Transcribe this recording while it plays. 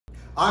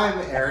I'm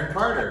Aaron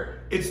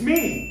Carter. It's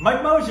me,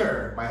 Mike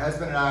Mosier. My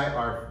husband and I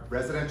are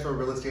residential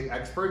real estate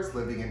experts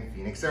living in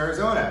Phoenix,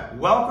 Arizona.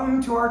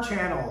 Welcome to our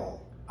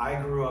channel. I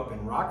grew up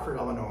in Rockford,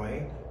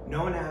 Illinois,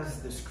 known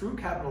as the screw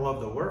capital of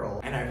the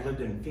world, and I've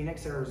lived in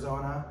Phoenix,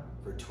 Arizona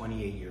for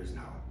 28 years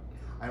now.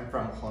 I'm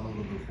from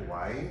Honolulu,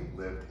 Hawaii,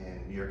 lived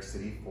in New York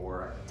City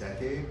for a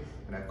decade,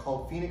 and I've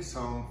called Phoenix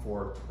home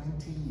for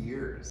 20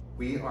 years.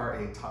 We are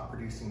a top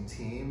producing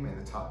team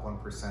in the top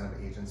 1%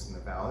 of agents in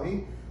the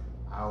Valley.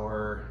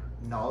 Our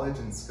knowledge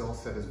and skill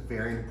set is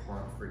very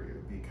important for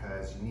you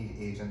because you need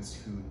agents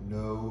who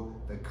know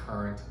the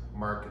current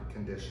market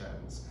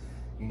conditions.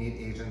 You need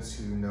agents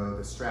who know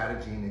the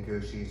strategy and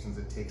negotiations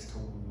it takes to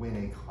win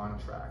a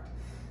contract.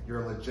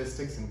 Your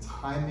logistics and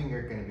timing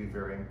are going to be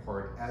very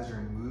important as you're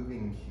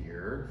moving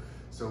here.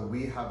 So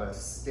we have a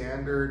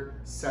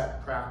standard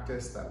set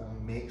practice that will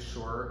make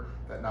sure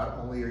that not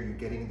only are you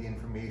getting the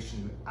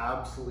information you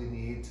absolutely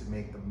need to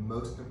make the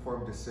most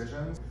informed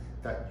decisions,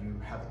 that you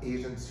have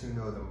agents who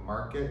know the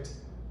market,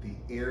 the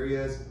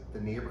areas,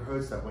 the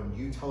neighborhoods, that when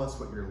you tell us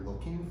what you're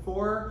looking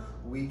for,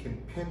 we can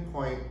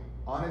pinpoint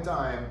on a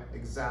dime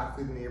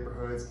exactly the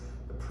neighborhoods,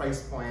 the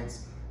price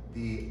points,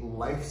 the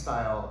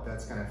lifestyle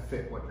that's going to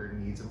fit what your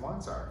needs and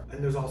wants are.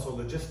 And there's also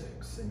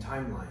logistics and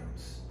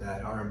timelines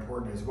that are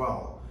important as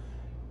well.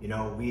 You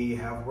know, we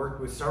have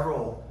worked with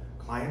several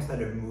clients that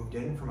have moved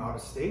in from out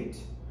of state,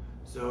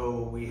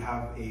 so we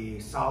have a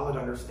solid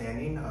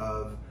understanding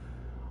of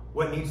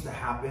what needs to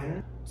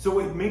happen. So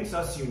what makes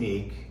us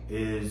unique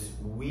is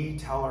we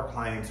tell our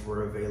clients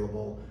we're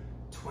available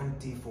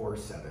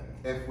 24/7.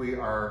 If we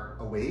are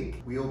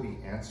awake, we will be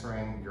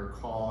answering your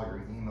call,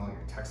 your email,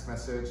 your text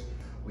message.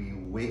 We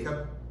wake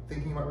up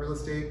thinking about real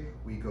estate.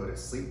 We go to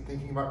sleep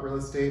thinking about real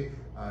estate.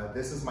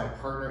 This is my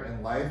partner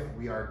in life.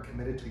 We are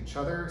committed to each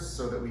other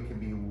so that we can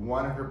be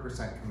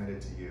 100% committed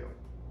to you.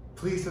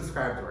 Please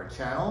subscribe to our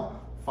channel.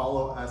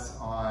 Follow us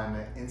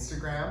on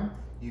Instagram.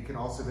 You can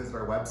also visit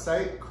our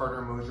website,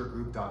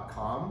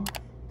 CarterMosierGroup.com.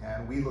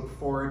 And we look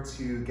forward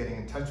to getting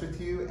in touch with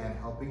you and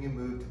helping you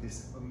move to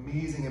this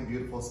amazing and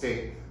beautiful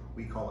state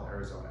we call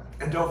Arizona.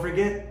 And don't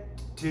forget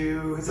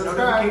to hit the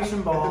Subscribe,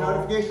 notification bell, hit the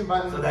notification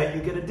button, so that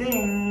you get a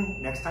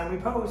ding next time we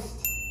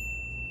post.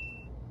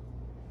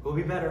 We'll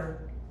be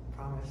better,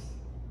 promise.